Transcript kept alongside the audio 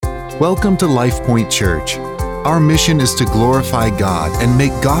Welcome to LifePoint Church. Our mission is to glorify God and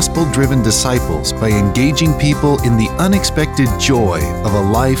make gospel-driven disciples by engaging people in the unexpected joy of a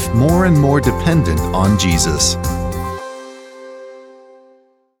life more and more dependent on Jesus.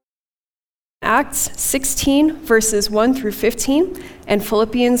 Acts 16, verses 1 through 15, and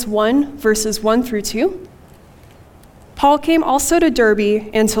Philippians 1, verses 1 through 2. Paul came also to Derbe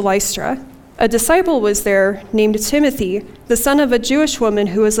and to Lystra. A disciple was there named Timothy, the son of a Jewish woman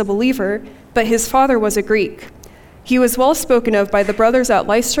who was a believer, but his father was a Greek. He was well spoken of by the brothers at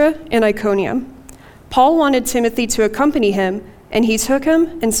Lystra and Iconium. Paul wanted Timothy to accompany him, and he took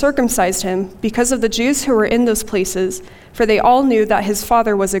him and circumcised him because of the Jews who were in those places, for they all knew that his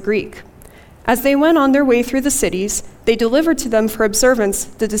father was a Greek. As they went on their way through the cities, they delivered to them for observance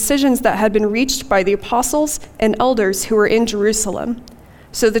the decisions that had been reached by the apostles and elders who were in Jerusalem.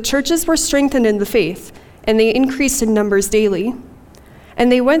 So the churches were strengthened in the faith, and they increased in numbers daily. And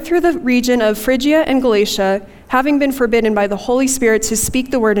they went through the region of Phrygia and Galatia, having been forbidden by the Holy Spirit to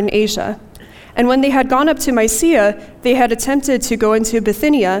speak the word in Asia. And when they had gone up to Mysia, they had attempted to go into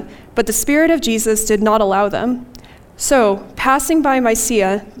Bithynia, but the Spirit of Jesus did not allow them. So, passing by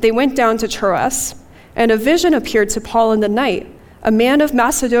Mysia, they went down to Troas, and a vision appeared to Paul in the night. A man of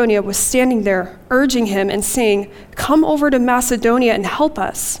Macedonia was standing there, urging him and saying, "Come over to Macedonia and help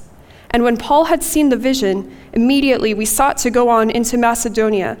us." And when Paul had seen the vision, immediately we sought to go on into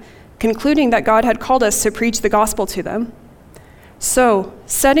Macedonia, concluding that God had called us to preach the gospel to them. So,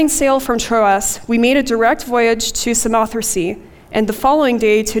 setting sail from Troas, we made a direct voyage to Samothrace, and the following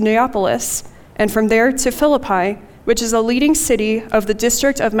day to Neapolis, and from there to Philippi, which is a leading city of the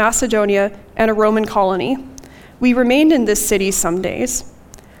district of Macedonia and a Roman colony. We remained in this city some days.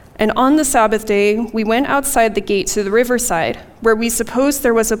 And on the Sabbath day, we went outside the gate to the riverside, where we supposed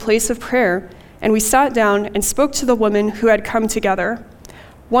there was a place of prayer, and we sat down and spoke to the women who had come together.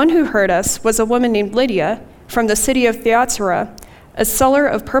 One who heard us was a woman named Lydia, from the city of Thyatira, a seller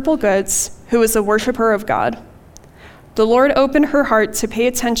of purple goods, who was a worshiper of God. The Lord opened her heart to pay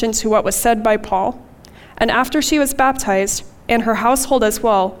attention to what was said by Paul. And after she was baptized, and her household as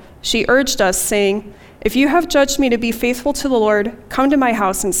well, she urged us, saying, "If you have judged me to be faithful to the Lord, come to my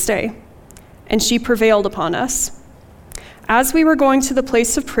house and stay." And she prevailed upon us. As we were going to the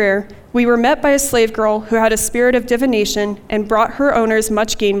place of prayer, we were met by a slave girl who had a spirit of divination and brought her owners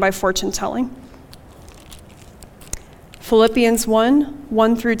much gain by fortune-telling. Philippians 1,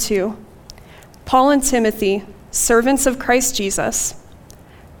 1 through 2. Paul and Timothy, servants of Christ Jesus,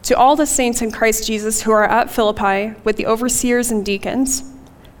 to all the saints in Christ Jesus who are at Philippi with the overseers and deacons,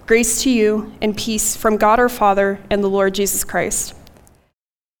 grace to you and peace from God our Father and the Lord Jesus Christ.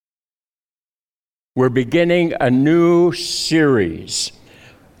 We're beginning a new series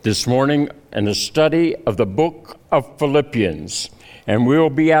this morning in the study of the book of Philippians. And we'll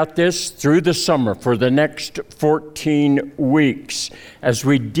be at this through the summer for the next 14 weeks as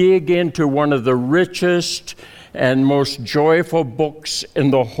we dig into one of the richest and most joyful books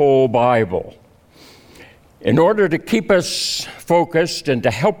in the whole Bible. In order to keep us focused and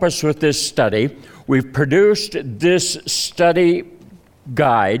to help us with this study, we've produced this study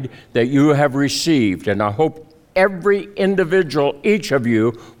guide that you have received, and I hope every individual, each of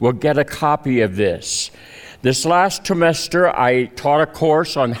you, will get a copy of this. This last semester, I taught a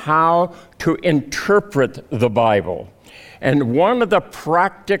course on how to interpret the Bible. And one of the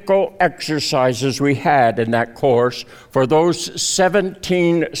practical exercises we had in that course for those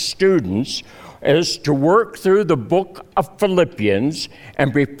 17 students is to work through the book of Philippians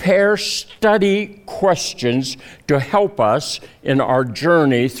and prepare study questions to help us in our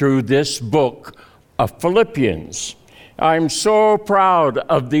journey through this book of Philippians. I'm so proud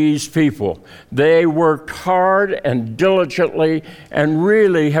of these people. They worked hard and diligently and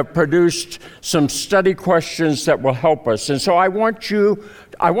really have produced some study questions that will help us. And so I want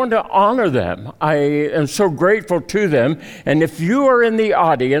to honor them. I am so grateful to them. And if you are in the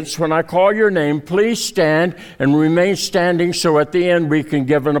audience, when I call your name, please stand and remain standing so at the end we can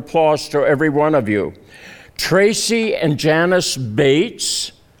give an applause to every one of you. Tracy and Janice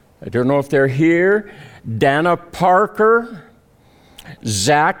Bates, I don't know if they're here. Dana Parker,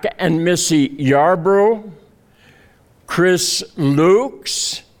 Zach and Missy Yarbrough, Chris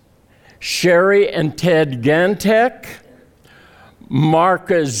Lukes, Sherry and Ted Gantek,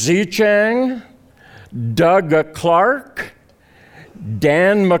 Marka Zichang, Doug Clark,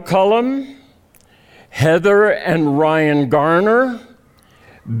 Dan McCullum, Heather and Ryan Garner,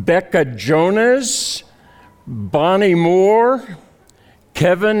 Becca Jonas, Bonnie Moore,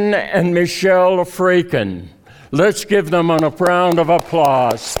 Kevin and Michelle Fraken. Let's give them a round of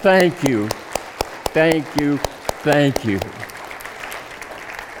applause. Thank you. Thank you. Thank you.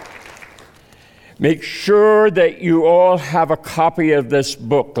 Make sure that you all have a copy of this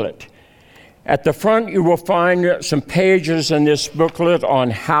booklet. At the front, you will find some pages in this booklet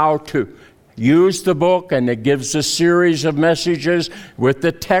on how to use the book, and it gives a series of messages with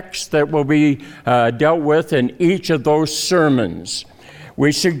the text that will be dealt with in each of those sermons.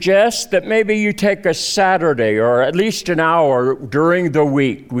 We suggest that maybe you take a Saturday or at least an hour during the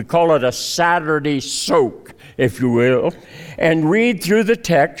week. We call it a Saturday soak, if you will, and read through the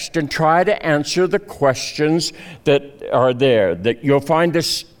text and try to answer the questions that are there. That you'll find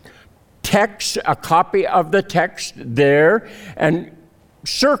this text, a copy of the text there, and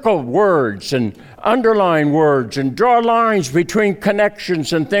circle words and underline words and draw lines between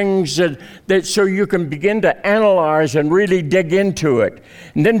connections and things that so you can begin to analyze and really dig into it.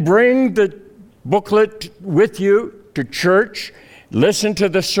 And then bring the booklet with you to church, listen to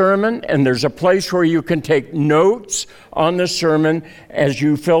the sermon, and there's a place where you can take notes on the sermon as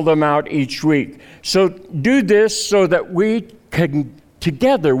you fill them out each week. So do this so that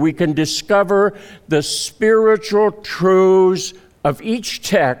together we can discover the spiritual truths of each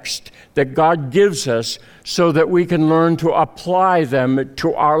text that God gives us so that we can learn to apply them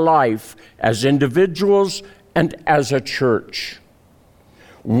to our life as individuals and as a church.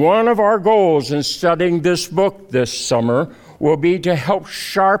 One of our goals in studying this book this summer will be to help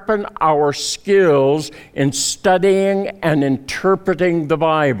sharpen our skills in studying and interpreting the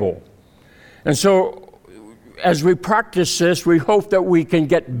Bible. And so as we practice this, we hope that we can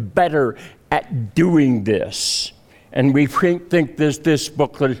get better at doing this. And we think this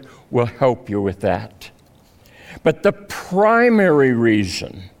booklet will help you with that. But the primary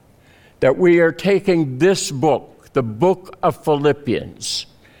reason that we are taking this book, the book of Philippians,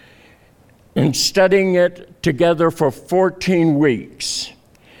 and studying it together for 14 weeks,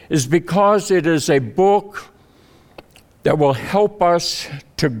 is because it is a book that will help us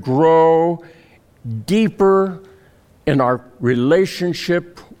to grow deeper in our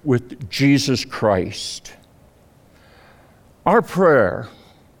relationship with Jesus Christ. Our prayer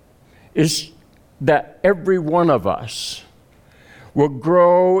is that every one of us will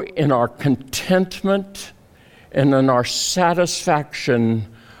grow in our contentment and in our satisfaction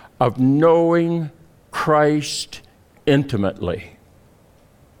of knowing Christ intimately.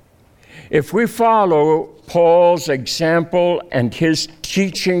 If we follow Paul's example and his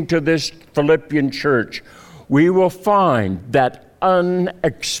teaching to this Philippian church, we will find that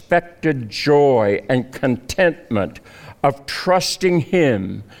unexpected joy and contentment of trusting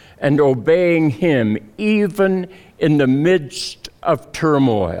Him and obeying Him even in the midst of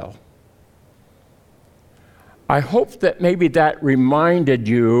turmoil. I hope that maybe that reminded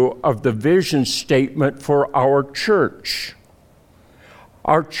you of the vision statement for our church.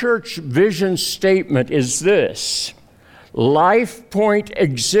 Our church vision statement is this: Life Point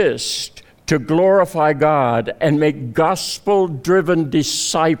exists to glorify God and make gospel-driven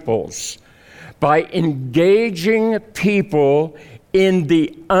disciples by engaging people in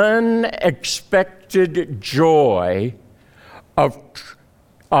the unexpected joy of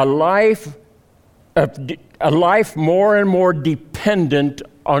a life more and more dependent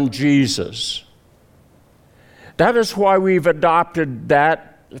on Jesus. That is why we've adopted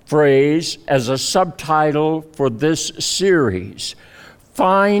that phrase as a subtitle for this series: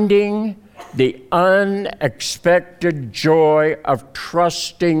 Finding the Unexpected Joy of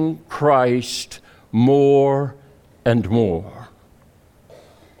Trusting Christ More and More.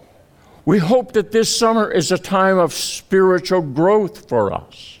 We hope that this summer is a time of spiritual growth for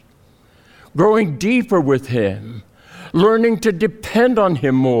us, growing deeper with Him, learning to depend on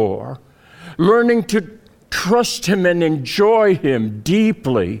Him more, learning to trust Him and enjoy Him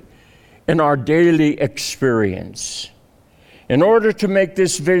deeply in our daily experience. In order to make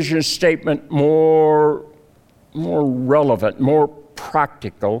this vision statement more relevant, more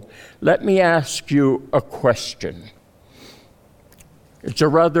practical, let me ask you a question. It's a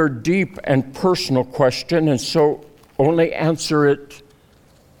rather deep and personal question, and so only answer it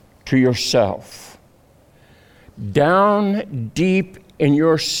to yourself. Down deep in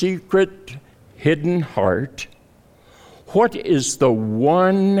your secret, hidden heart, what is the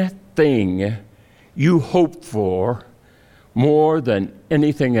one thing you hope for more than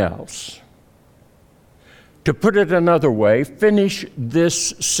anything else? To put it another way, finish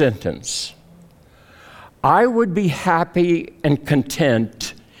this sentence: I would be happy and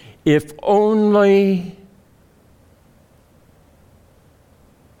content if only...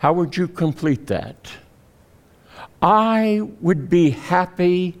 How would you complete that? I would be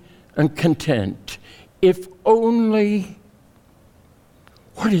happy and content if only...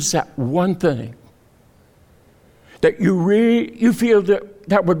 What is that one thing that you feel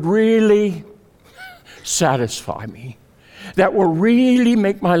that would really satisfy me, that will really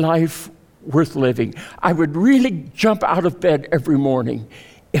make my life worth living. I would really jump out of bed every morning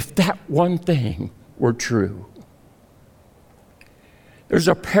if that one thing were true. There's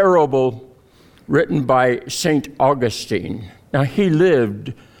a parable written by St. Augustine. Now, he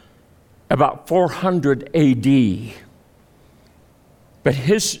lived about 400 AD, but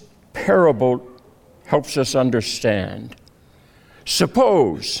his parable helps us understand.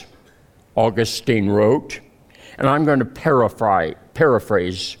 Suppose, Augustine wrote, and I'm going to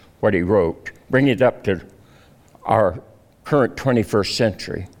paraphrase what he wrote, bring it up to our current 21st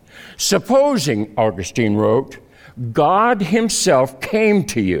century. Supposing, Augustine wrote, God himself came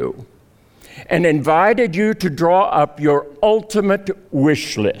to you and invited you to draw up your ultimate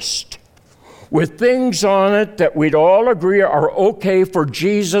wish list with things on it that we'd all agree are okay for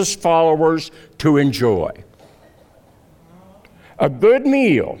Jesus followers to enjoy. A good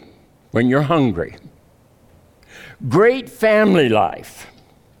meal when you're hungry, great family life,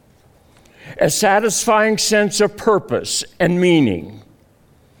 a satisfying sense of purpose and meaning,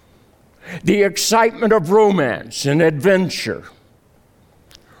 the excitement of romance and adventure,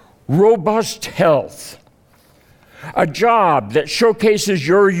 robust health, a job that showcases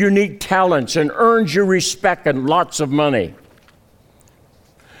your unique talents and earns you respect and lots of money,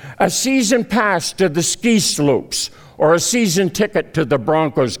 a season pass to the ski slopes or a season ticket to the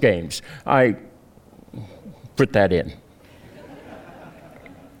Broncos games. I put that in.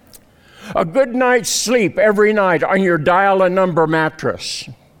 A good night's sleep every night on your dial-a-number mattress.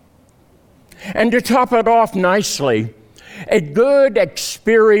 And to top it off nicely, a good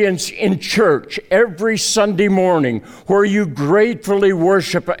experience in church every Sunday morning where you gratefully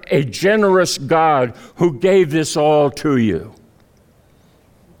worship a generous God who gave this all to you.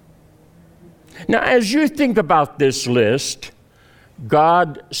 Now, as you think about this list,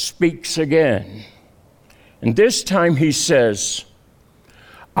 God speaks again. And this time he says,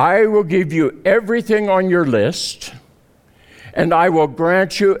 I will give you everything on your list, and I will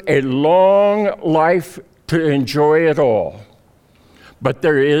grant you a long life to enjoy it all. But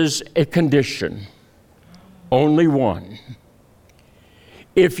there is a condition, only one.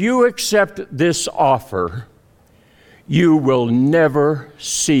 If you accept this offer, you will never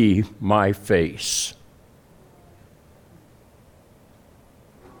see my face.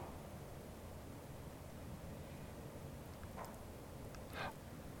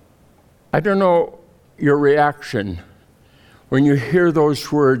 I don't know your reaction when you hear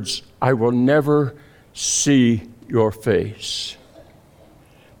those words, I will never see your face.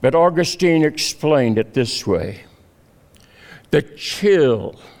 But Augustine explained it this way. The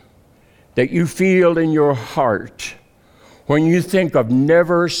chill that you feel in your heart when you think of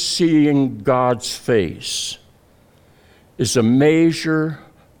never seeing God's face is a measure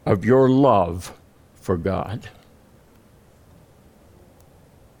of your love for God.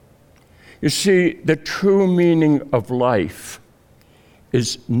 You see, the true meaning of life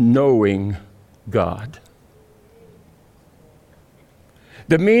is knowing God.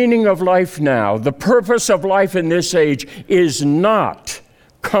 The meaning of life now, the purpose of life in this age is not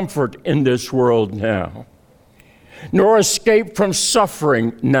comfort in this world now, nor escape from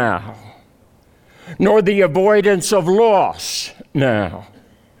suffering now, nor the avoidance of loss now,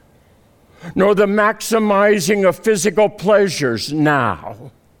 nor the maximizing of physical pleasures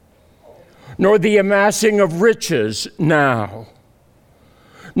now, nor the amassing of riches now,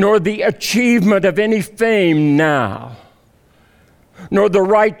 nor the achievement of any fame now, nor the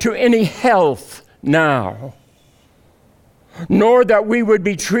right to any health now, nor that we would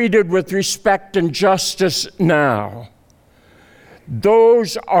be treated with respect and justice now.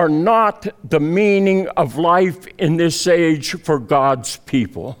 Those are not the meaning of life in this age for God's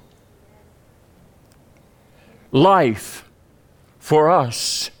people. Life for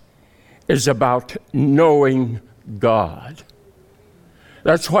us is about knowing God.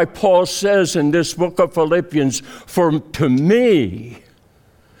 That's why Paul says in this book of Philippians, for to me,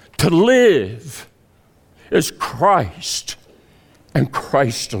 to live is Christ and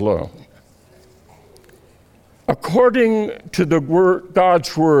Christ alone. According to the word,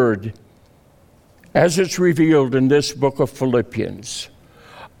 God's word, as it's revealed in this book of Philippians,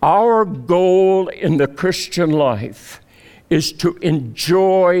 our goal in the Christian life is to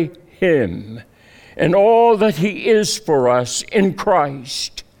enjoy Him and all that He is for us in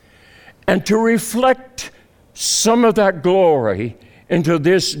Christ, and to reflect some of that glory into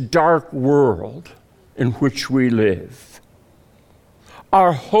this dark world in which we live.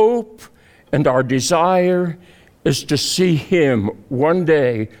 Our hope and our desire is to see Him one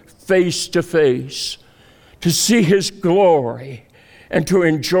day face to face, to see His glory, and to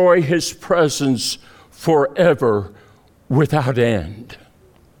enjoy His presence forever without end.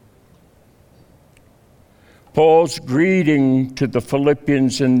 Paul's greeting to the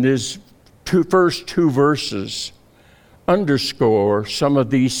Philippians in these first two verses underscore some of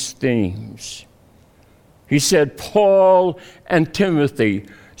these themes. He said, Paul and Timothy,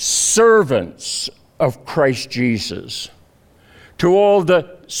 servants of Christ Jesus, to all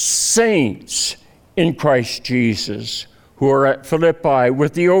the saints in Christ Jesus who are at Philippi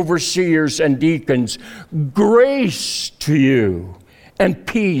with the overseers and deacons, grace to you and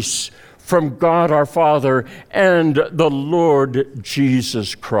peace from God our Father and the Lord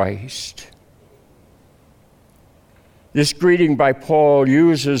Jesus Christ. This greeting by Paul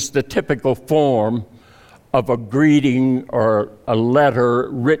uses the typical form of a greeting or a letter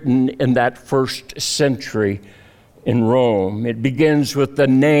written in that first century in Rome. It begins with the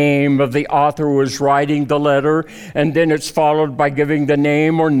name of the author who is writing the letter, and then it's followed by giving the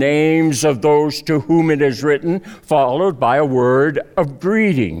name or names of those to whom it is written, followed by a word of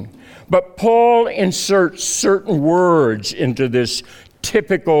greeting. But Paul inserts certain words into this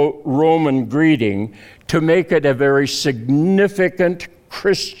typical Roman greeting to make it a very significant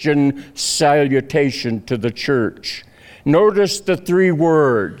Christian salutation to the church. Notice the three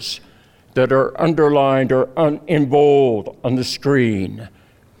words that are underlined or in bold on the screen.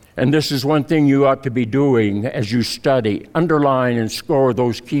 And this is one thing you ought to be doing as you study. Underline and score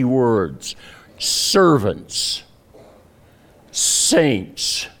those key words. Servants,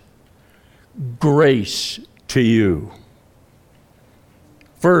 saints, grace to you.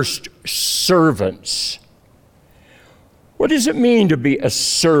 First, servants. What does it mean to be a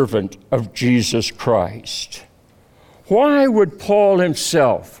servant of Jesus Christ? Why would Paul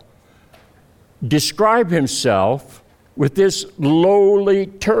himself describe himself with this lowly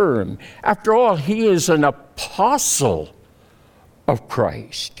term? After all, he is an apostle of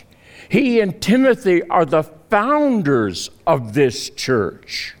Christ. He and Timothy are the founders of this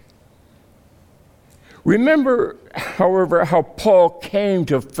church. Remember, however, how Paul came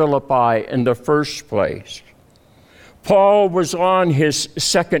to Philippi in the first place. Paul was on his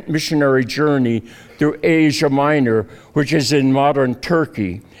second missionary journey through Asia Minor, which is in modern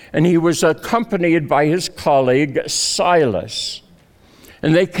Turkey, and he was accompanied by his colleague Silas.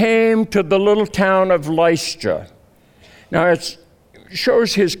 And they came to the little town of Lystra. Now, it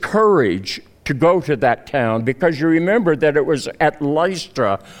shows his courage to go to that town, because you remember that it was at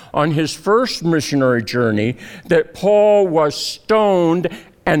Lystra on his first missionary journey that Paul was stoned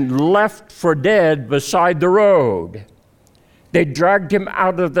and left for dead beside the road. They dragged him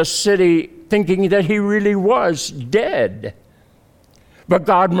out of the city thinking that he really was dead. But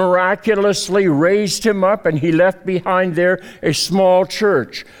God miraculously raised him up, and he left behind there a small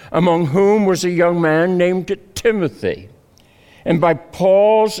church, among whom was a young man named Timothy. And by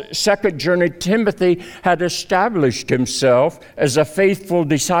Paul's second journey, Timothy had established himself as a faithful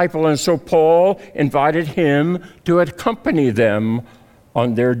disciple, and so Paul invited him to accompany them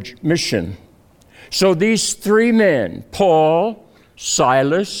on their mission. So these three men, Paul,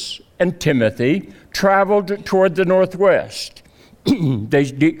 Silas, and Timothy, traveled toward the northwest.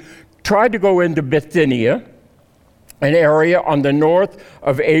 They tried to go into Bithynia, an area on the north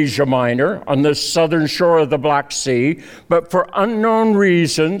of Asia Minor, on the southern shore of the Black Sea, but for unknown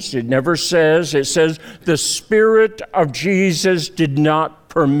reasons, it never says, it says the Spirit of Jesus did not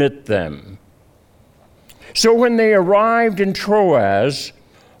permit them. So when they arrived in Troas,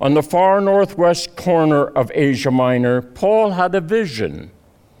 on the far northwest corner of Asia Minor, Paul had a vision.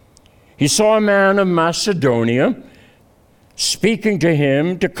 He saw a man of Macedonia speaking to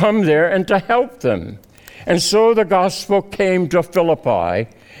him to come there and to help them. And so the gospel came to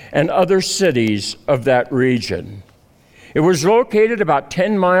Philippi and other cities of that region. It was located about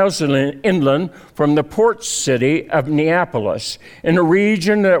 10 miles inland from the port city of Neapolis, in a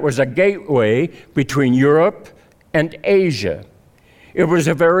region that was a gateway between Europe and Asia. It was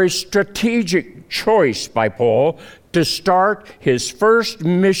a very strategic choice by Paul to start his first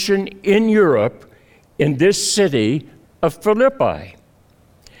mission in Europe in this city of Philippi.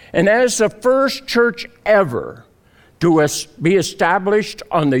 And as the first church ever to be established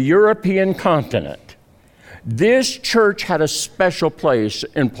on the European continent, this church had a special place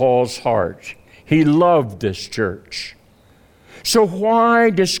in Paul's heart. He loved this church. So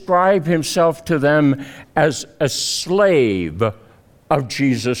why describe himself to them as a slave of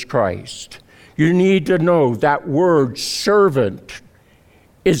Jesus Christ? You need to know that word servant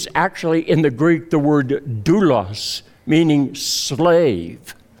is actually in the Greek the word doulos, meaning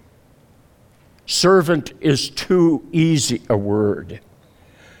slave. Servant is too easy a word.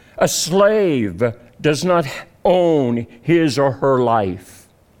 A slave does not own his or her life.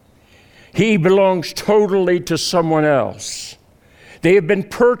 He belongs totally to someone else. They have been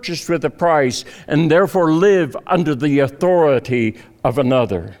purchased with a price and therefore live under the authority of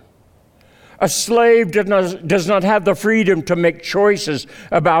another. A slave does not have the freedom to make choices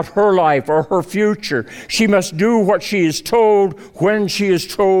about her life or her future. She must do what she is told when she is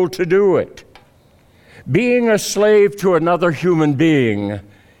told to do it. Being a slave to another human being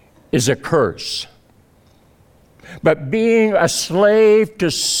is a curse. But being a slave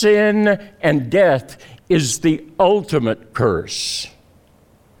to sin and death is the ultimate curse.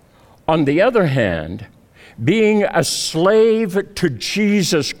 On the other hand, being a slave to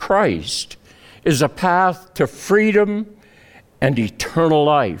Jesus Christ is a path to freedom and eternal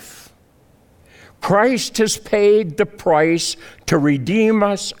life. Christ has paid the price to redeem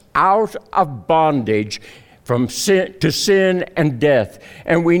us out of bondage from sin and death.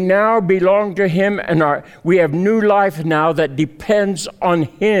 And we now belong to Him, and we have new life now that depends on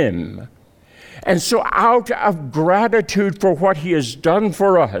Him. And so out of gratitude for what He has done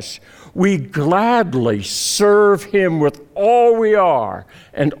for us, we gladly serve Him with all we are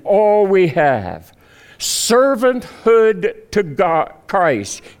and all we have. Servanthood to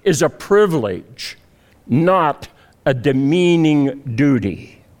Christ is a privilege, not a demeaning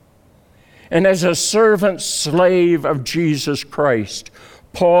duty. And as a servant slave of Jesus Christ,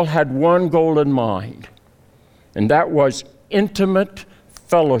 Paul had one goal in mind, and that was intimate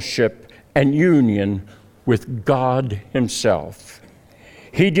fellowship and union with God Himself.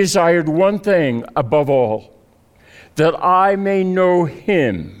 He desired one thing above all, that I may know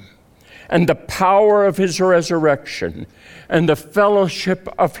Him and the power of His resurrection and the fellowship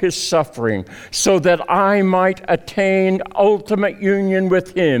of His suffering, so that I might attain ultimate union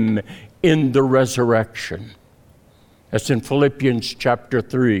with Him in the resurrection. That's in Philippians chapter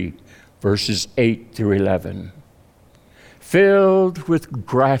 3, verses 8 through 11. Filled with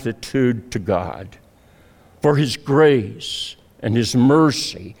gratitude to God for His grace and His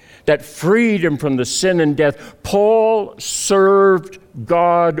mercy that freed him from the sin and death, Paul served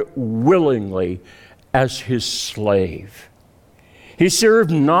God willingly as His slave. He served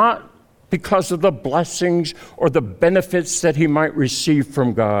not because of the blessings or the benefits that he might receive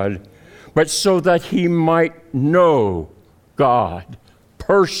from God, but so that he might know God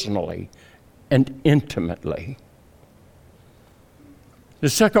personally and intimately. The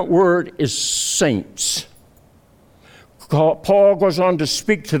second word is saints. Paul goes on to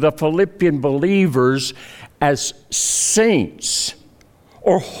speak to the Philippian believers as saints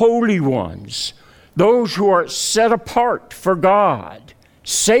or holy ones, those who are set apart for God,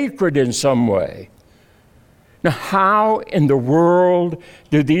 sacred in some way. Now, how in the world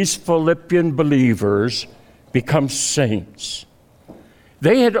do these Philippian believers become saints?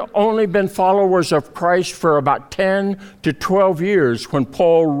 They had only been followers of Christ for about 10 to 12 years when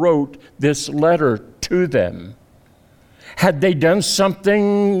Paul wrote this letter to them. Had they done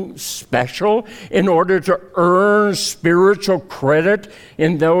something special in order to earn spiritual credit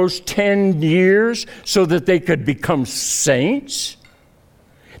in those 10 years so that they could become saints?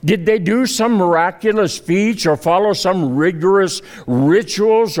 Did they do some miraculous feats or follow some rigorous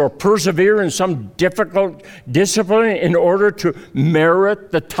rituals or persevere in some difficult discipline in order to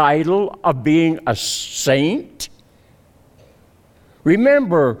merit the title of being a saint?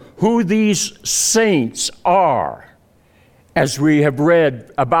 Remember who these saints are, as we have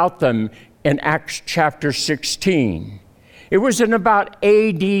read about them in Acts chapter 16. It was in about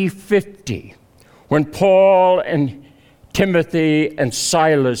AD 50 when Paul and Timothy and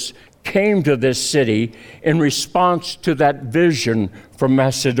Silas came to this city in response to that vision from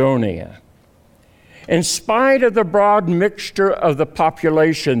Macedonia. In spite of the broad mixture of the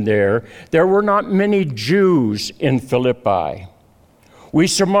population there were not many Jews in Philippi. We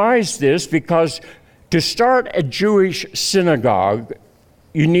surmise this because to start a Jewish synagogue,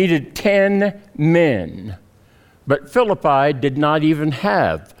 you needed 10 men. But Philippi did not even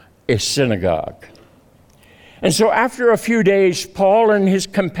have a synagogue. And so after a few days, Paul and his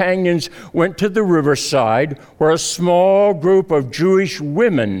companions went to the riverside where a small group of Jewish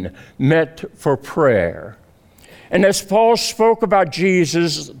women met for prayer. And as Paul spoke about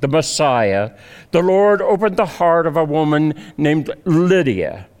Jesus, the Messiah, the Lord opened the heart of a woman named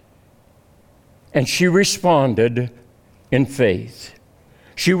Lydia. And she responded in faith.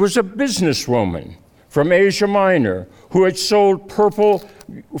 She was a businesswoman from Asia Minor who had sold purple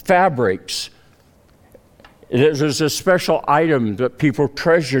fabrics. It was a special item that people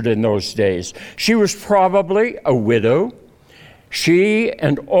treasured in those days. She was probably a widow. She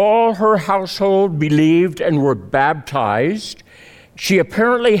and all her household believed and were baptized. She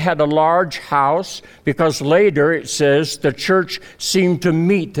apparently had a large house because later it says the church seemed to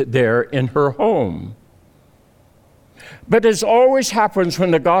meet there in her home. But as always happens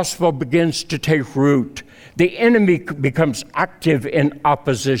when the gospel begins to take root, the enemy becomes active in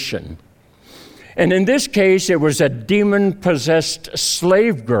opposition. And in this case, it was a demon-possessed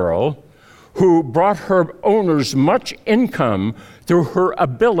slave girl who brought her owners much income through her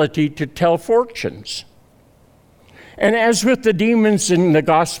ability to tell fortunes. And as with the demons in the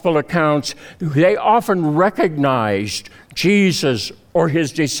gospel accounts, they often recognized Jesus or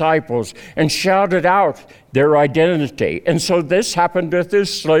his disciples and shouted out their identity. And so this happened with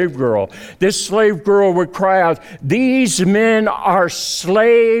this slave girl. This slave girl would cry out, "These men are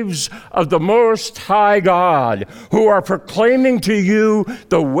slaves of the Most High God, who are proclaiming to you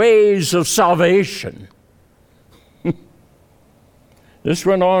the ways of salvation." This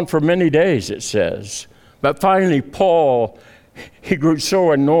went on for many days, it says. But finally, Paul, he grew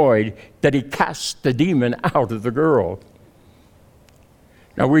so annoyed that he cast the demon out of the girl.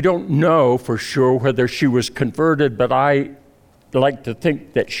 Now, we don't know for sure whether she was converted, but I like to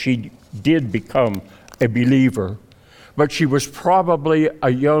think that she did become a believer. But she was probably a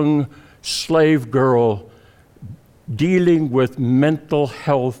young slave girl dealing with mental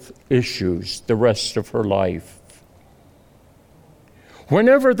health issues the rest of her life.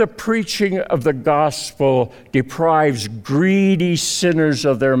 Whenever the preaching of the gospel deprives greedy sinners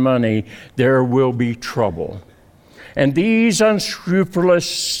of their money, there will be trouble. And these unscrupulous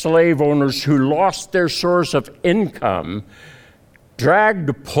slave owners who lost their source of income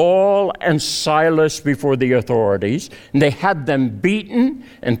dragged Paul and Silas before the authorities, and they had them beaten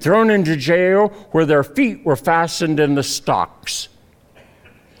and thrown into jail where their feet were fastened in the stocks.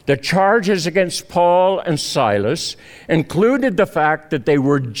 The charges against Paul and Silas included the fact that they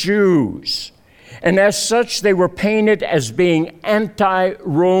were Jews, and as such they were painted as being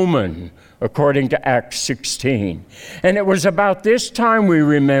anti-Roman, according to Acts 16. And it was about this time, we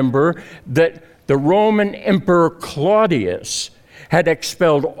remember, that the Roman Emperor Claudius had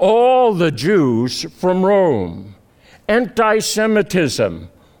expelled all the Jews from Rome. Anti-Semitism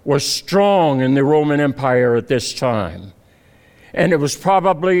was strong in the Roman Empire at this time. And it was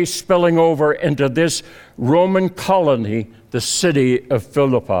probably spilling over into this Roman colony, the city of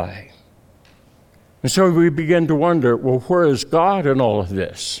Philippi. And so we begin to wonder, well, where is God in all of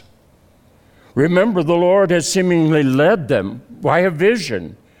this? Remember, the Lord had seemingly led them by a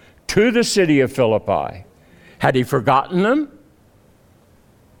vision to the city of Philippi. Had he forgotten them?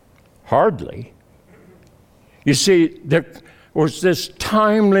 Hardly. You see, there was this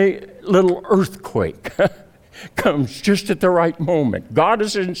timely little earthquake. Comes just at the right moment. God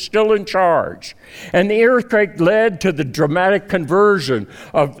is still in charge. And the earthquake led to the dramatic conversion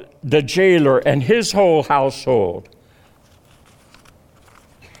of the jailer and his whole household.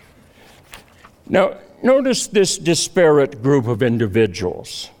 Now, notice this disparate group of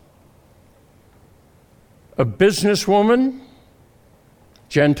individuals. A businesswoman,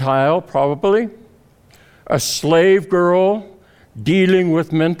 Gentile probably, a slave girl dealing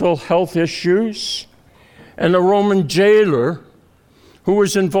with mental health issues, and a Roman jailer who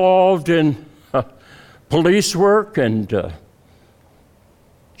was involved in police work and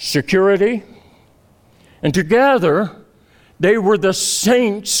security. And together, they were the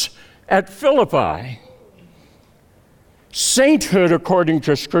saints at Philippi. Sainthood, according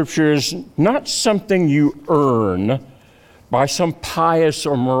to Scripture, is not something you earn by some pious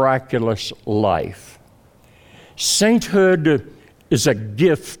or miraculous life. Sainthood is a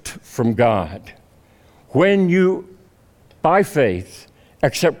gift from God. When you, by faith,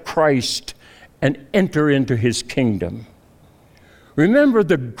 accept Christ and enter into his kingdom. Remember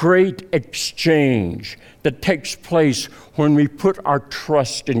the great exchange that takes place when we put our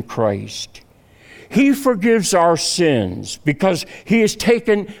trust in Christ. He forgives our sins because he has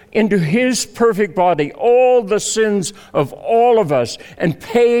taken into his perfect body all the sins of all of us and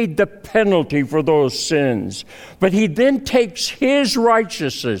paid the penalty for those sins. But he then takes his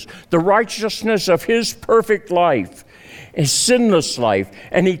righteousness, the righteousness of his perfect life, a sinless life,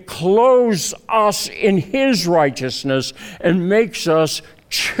 and he clothes us in his righteousness and makes us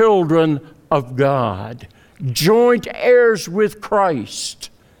children of God, joint heirs with Christ.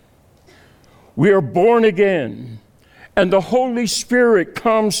 We are born again, and the Holy Spirit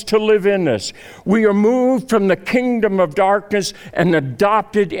comes to live in us. We are moved from the kingdom of darkness and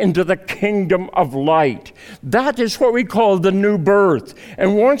adopted into the kingdom of light. That is what we call the new birth.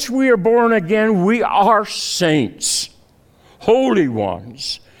 And once we are born again, we are saints, holy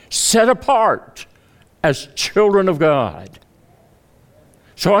ones, set apart as children of God.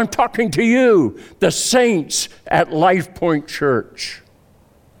 So I'm talking to you, the saints at Life Point Church.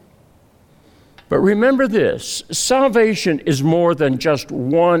 But remember this, salvation is more than just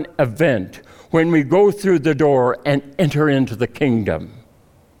one event when we go through the door and enter into the kingdom.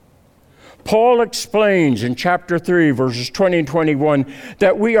 Paul explains in chapter 3, verses 20 and 21,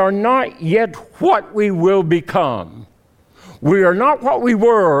 that we are not yet what we will become. We are not what we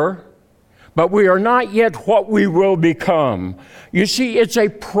were, but we are not yet what we will become. You see, it's a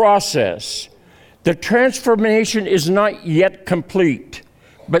process. The transformation is not yet complete,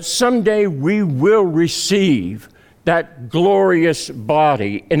 but someday we will receive that glorious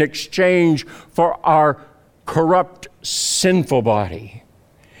body in exchange for our corrupt, sinful body.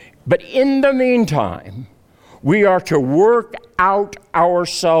 But in the meantime, we are to work out our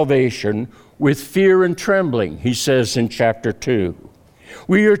salvation with fear and trembling, he says in chapter 2.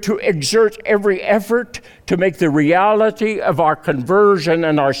 We are to exert every effort to make the reality of our conversion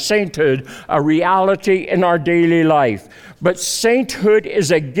and our sainthood a reality in our daily life. But sainthood is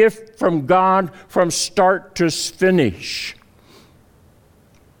a gift from God from start to finish.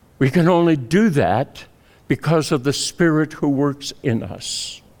 We can only do that because of the Spirit who works in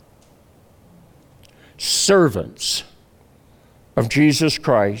us. Servants of Jesus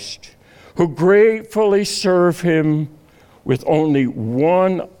Christ who gratefully serve him with only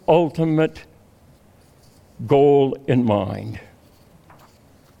one ultimate goal in mind.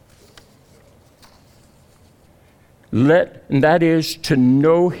 And that is to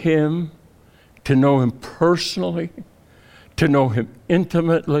know him personally, to know him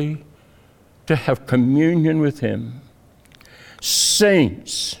intimately, to have communion with him.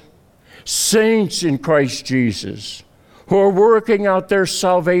 Saints in Christ Jesus, who are working out their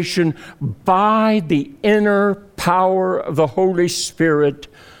salvation by the inner power of the Holy Spirit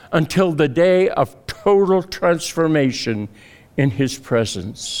until the day of total transformation in his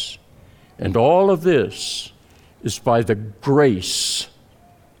presence. And all of this is by the grace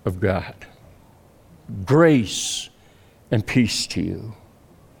of God. Grace and peace to you.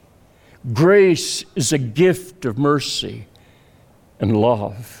 Grace is a gift of mercy and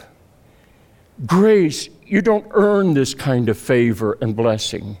love. Grace, you don't earn this kind of favor and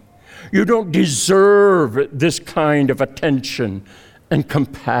blessing. You don't deserve this kind of attention and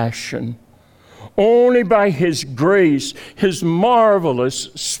compassion. Only by his grace, his marvelous,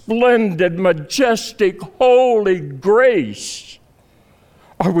 splendid, majestic, holy grace,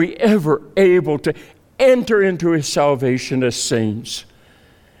 are we ever able to enter into his salvation as saints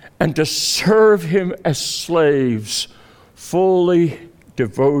and to serve him as slaves, fully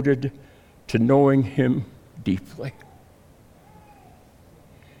devoted to knowing him deeply.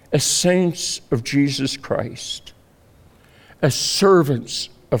 As saints of Jesus Christ, as servants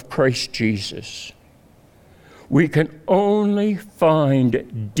of Christ Jesus, we can only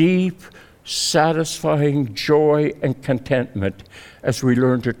find deep, satisfying joy and contentment as we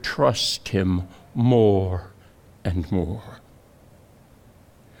learn to trust him more and more.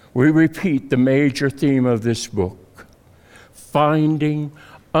 We repeat the major theme of this book, finding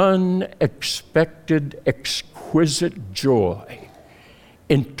unexpected, exquisite joy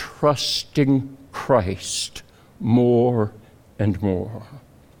in trusting Christ more and more.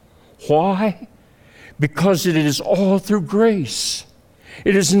 Why? Because it is all through grace.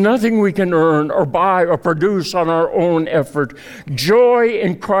 It is nothing we can earn or buy or produce on our own effort. Joy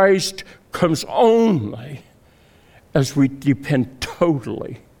in Christ comes only as we depend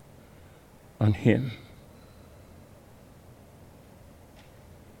totally on him.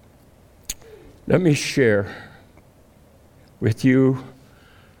 Let me share with you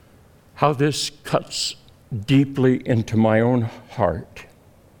how this cuts deeply into my own heart.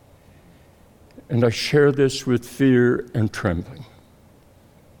 And I share this with fear and trembling.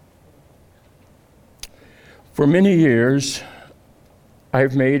 For many years,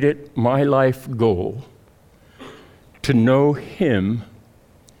 I've made it my life goal to know him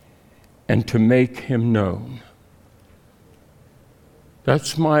and to make him known.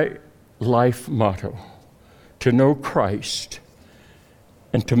 That's my life motto, to know Christ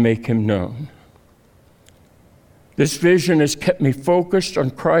and to make him known. This vision has kept me focused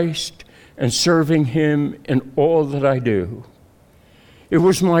on Christ and serving him in all that I do. It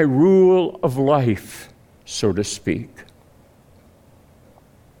was my rule of life, so to speak.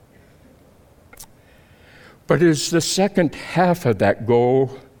 But it is the second half of that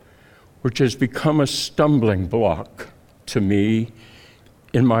goal which has become a stumbling block to me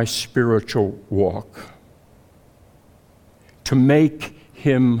in my spiritual walk. To make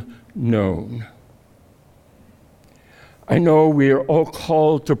him known. I know we are all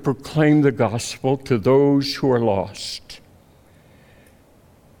called to proclaim the gospel to those who are lost.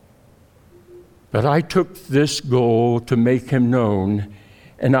 But I took this goal to make him known,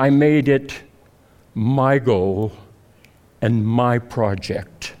 and I made it my goal and my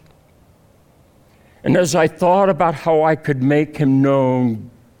project. And as I thought about how I could make him known,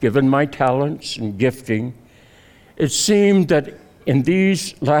 given my talents and gifting, it seemed that in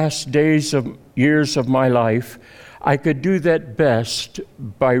these last years of my life, I could do that best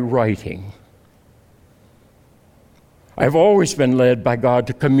by writing. I've always been led by God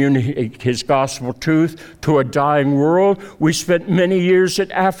to communicate his gospel truth to a dying world. We spent many years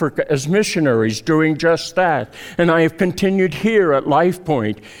in Africa as missionaries doing just that. And I have continued here at Life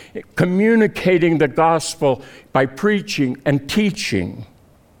Point, communicating the gospel by preaching and teaching.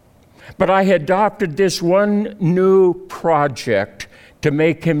 But I adopted this one new project to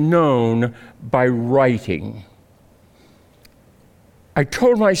make him known by writing. I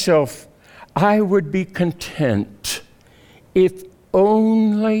told myself I would be content if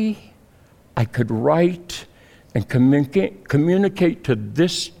only I could write and communicate to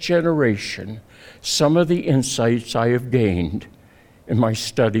this generation some of the insights I have gained in my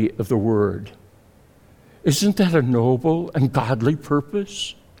study of the Word. Isn't that a noble and godly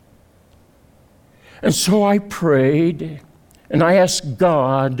purpose? And so I prayed, and I asked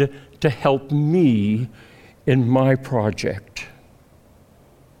God to help me in my project.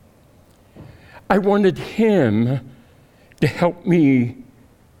 I wanted him to help me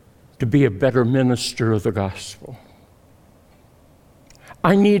to be a better minister of the gospel.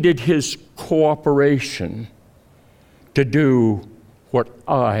 I needed his cooperation to do what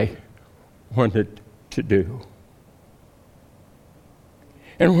I wanted to do.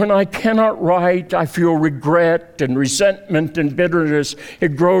 And when I cannot write, I feel regret and resentment and bitterness.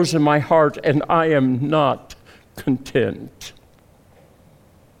 It grows in my heart, and I am not content.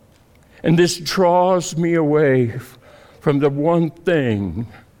 And this draws me away from the one thing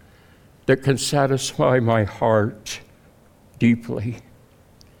that can satisfy my heart deeply.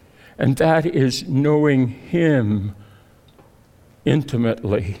 And that is knowing him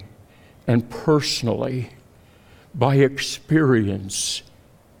intimately and personally by experience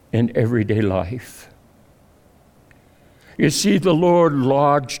in everyday life. You see, the Lord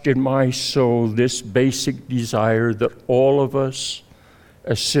lodged in my soul this basic desire that all of us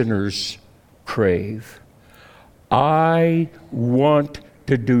as sinners crave. I want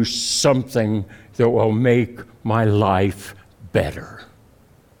to do something that will make my life better.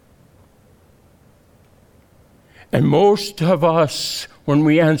 And most of us, when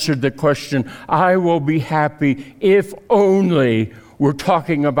we answered the question, I will be happy if only, we're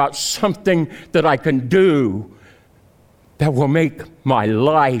talking about something that I can do that will make my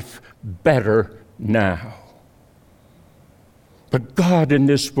life better now. But God in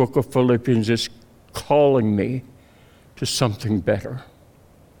this book of Philippians is calling me to something better.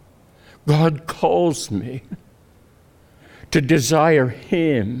 God calls me to desire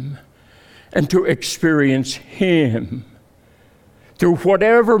him and to experience him through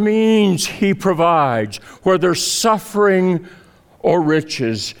whatever means he provides, whether suffering or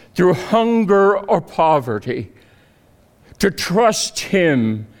riches, through hunger or poverty, to trust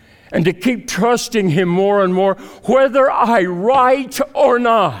him and to keep trusting him more and more, whether I write or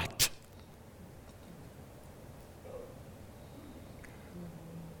not.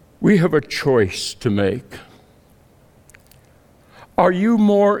 We have a choice to make. Are you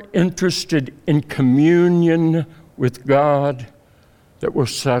more interested in communion with God that will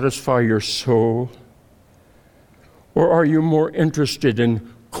satisfy your soul? Or are you more interested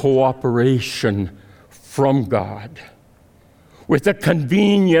in cooperation from God with a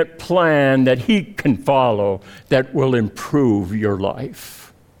convenient plan that he can follow that will improve your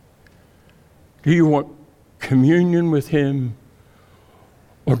life? Do you want communion with him,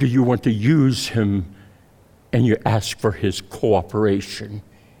 or do you want to use him and you ask for his cooperation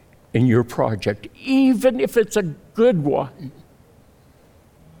in your project, even if it's a good one?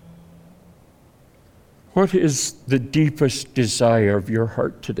 What is the deepest desire of your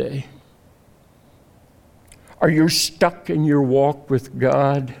heart today? Are you stuck in your walk with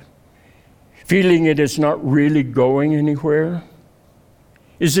God, feeling it is not really going anywhere?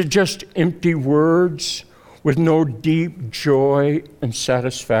 Is it just empty words with no deep joy and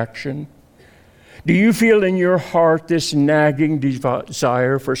satisfaction? Do you feel in your heart this nagging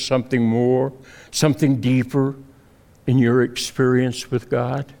desire for something more, something deeper in your experience with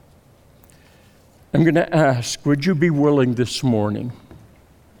God? I'm going to ask, would you be willing this morning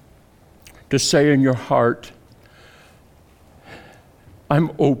to say in your heart,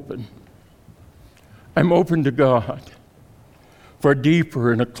 I'm open. I'm open to God for a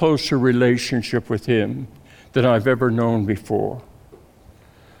deeper and a closer relationship with him than I've ever known before.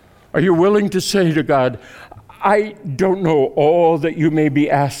 Are you willing to say to God, I don't know all that you may be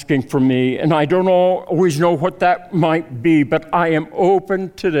asking from me, and I don't always know what that might be, but I am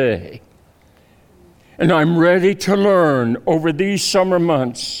open today. And I'm ready to learn over these summer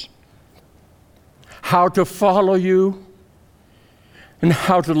months how to follow you, and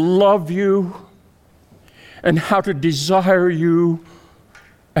how to love you, and how to desire you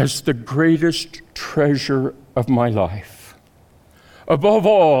as the greatest treasure of my life. Above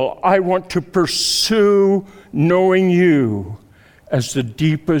all, I want to pursue knowing you as the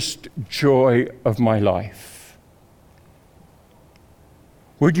deepest joy of my life.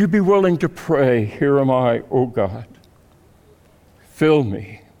 Would you be willing to pray, "Here am I, O God. Fill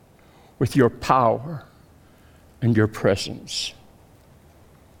me with your power and your presence"?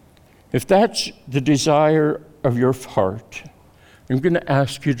 If that's the desire of your heart, I'm going to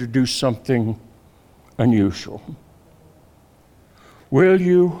ask you to do something unusual. Will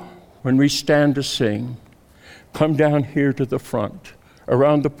you, when we stand to sing, come down here to the front,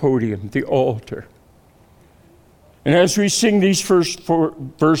 around the podium, the altar. And as we sing these first 4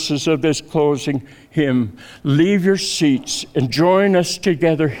 verses of this closing hymn, leave your seats and join us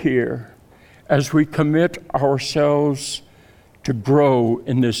together here as we commit ourselves to grow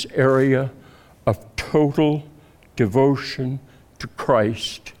in this area of total devotion to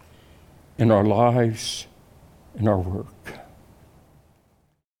Christ in our lives, in our work.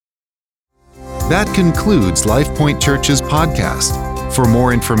 That concludes LifePoint Church's podcast. For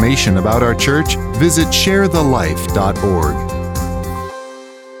more information about our church, visit sharethelife.org.